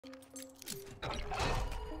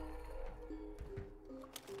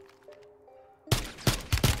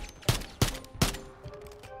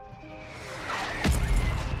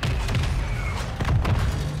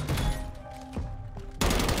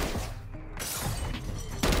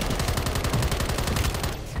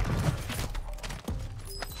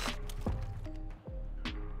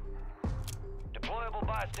Deployable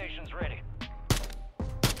buy stations ready.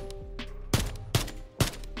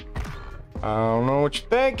 I don't know what you're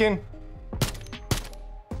thinking.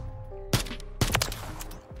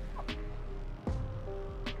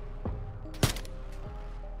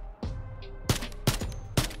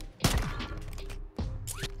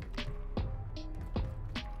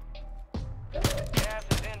 Gas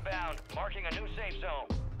is inbound, marking a new safe zone.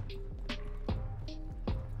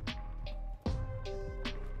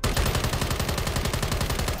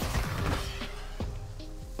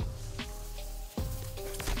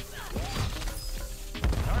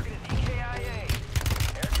 Target is EKIA.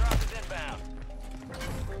 Airdrop is inbound.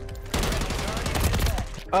 Guardian is back.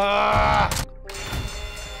 Ah!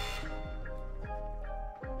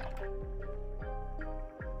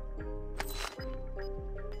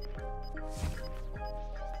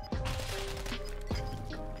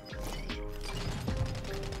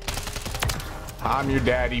 I'm your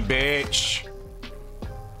daddy, bitch.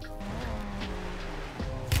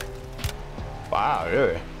 Wow,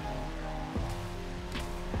 really?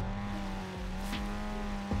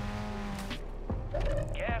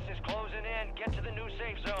 Gas is closing in. Get to the new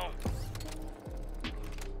safe zone.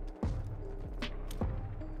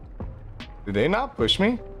 Did they not push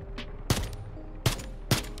me?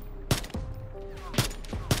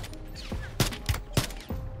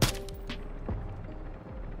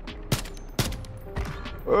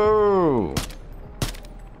 Oh.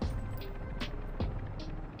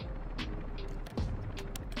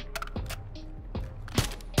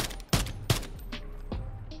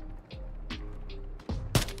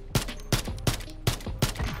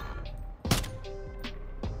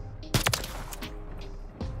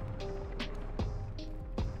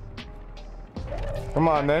 Come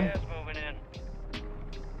on then. Gas moving in.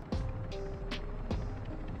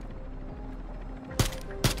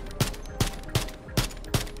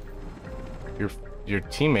 Your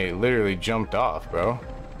teammate literally jumped off, bro.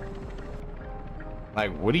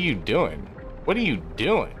 Like, what are you doing? What are you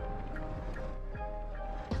doing?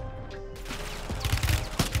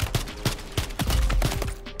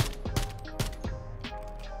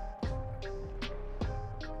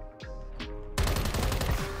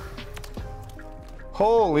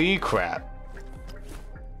 Holy crap.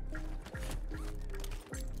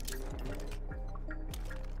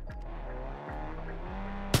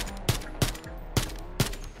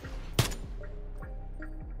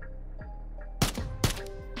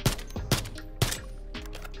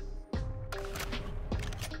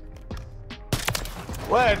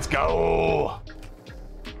 Let's go.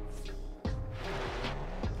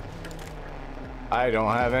 I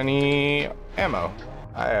don't have any ammo.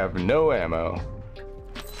 I have no ammo.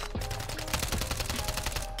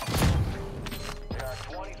 There are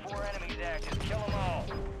 24 enemies active. Kill them all.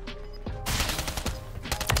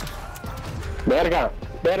 Verga,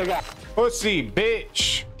 verga. Pussy,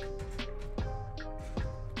 bitch.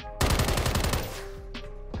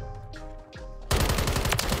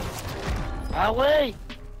 Ah, güey.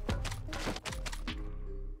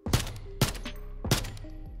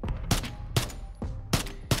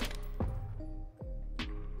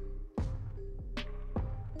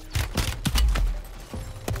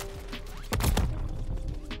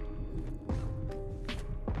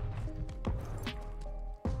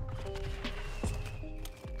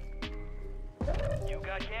 You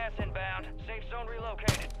got gas inbound. Safe zone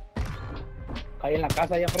relocated. Ahí en la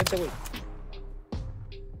casa, allá enfrente, güey.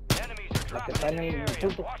 Enemies are La que dropping está into en the el area.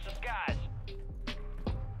 punto. Watch the skies.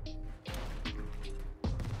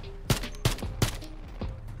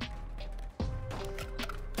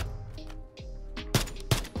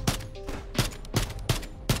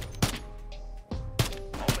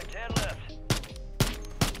 Only 10 left.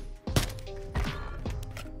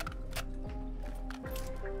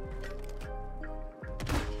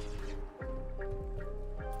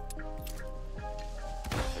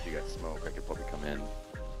 If you got smoke, I could probably come in.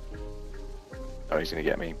 Oh, he's gonna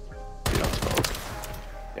get me. You don't smoke.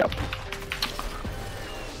 Yep.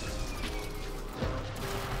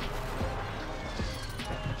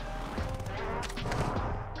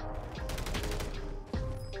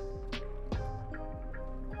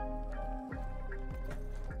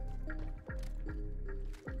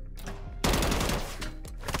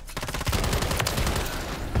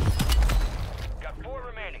 Got 4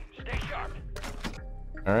 remaining. Stay sharp.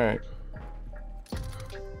 All right.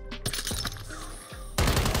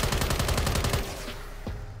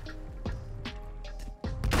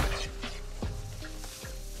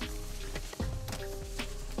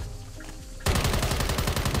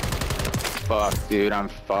 fucked, dude. I'm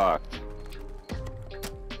fucked.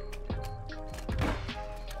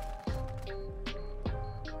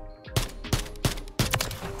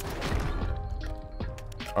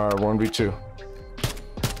 All right, 1v2.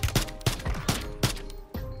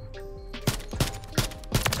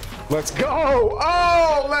 Let's go!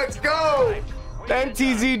 Oh, let's go! The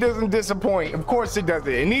MTZ doesn't disappoint. Of course it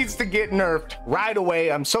doesn't. It needs to get nerfed right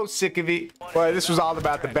away. I'm so sick of it. But this was all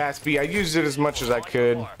about the BAS-B. I used it as much as I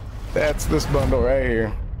could. That's this bundle right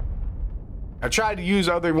here. I tried to use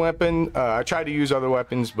other weapons,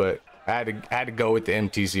 but I had to go with the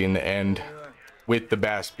MTZ in the end with the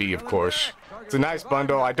BAS-B, of course. It's a nice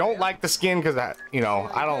bundle. I don't like the skin because I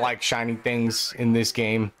don't like shiny things in this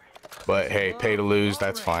game. But hey, pay to lose,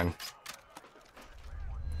 that's fine.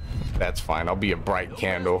 That's fine. I'll be a bright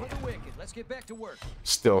candle.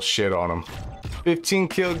 Still shit on them. 15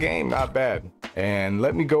 kill game, not bad. And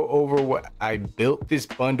let me go over what I built this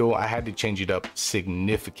bundle. I had to change it up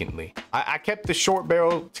significantly. I kept the short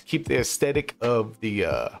barrel to keep the aesthetic of the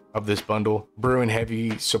this bundle. Bruin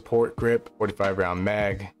heavy support grip, 45 round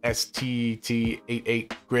mag,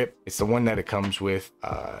 STT88 grip. It's the one that it comes with.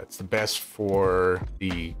 It's the best for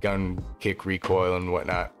the gun kick recoil and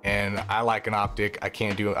whatnot. And I like an optic. I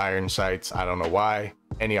can't do iron sights. I don't know why.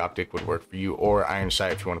 Any optic would work for you, or iron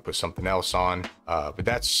sight if you want to put something else on. But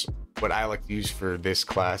that's what I like to use for this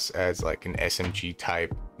class as like an SMG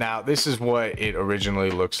type. Now, this is what it originally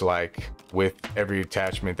looks like with every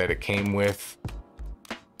attachment that it came with.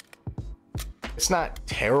 It's not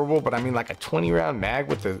terrible, but I mean, like a 20 round mag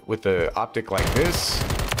with the optic like this.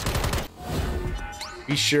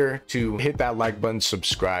 Be sure to hit that like button,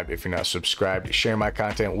 subscribe if you're not subscribed, share my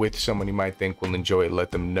content with someone you might think will enjoy it.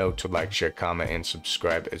 Let them know to like, share, comment, and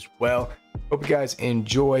subscribe as well. Hope you guys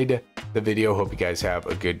enjoyed the video. Hope you guys have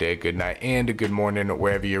a good day, good night, and a good morning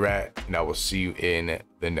wherever you're at. And I will see you in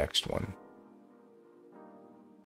the next one.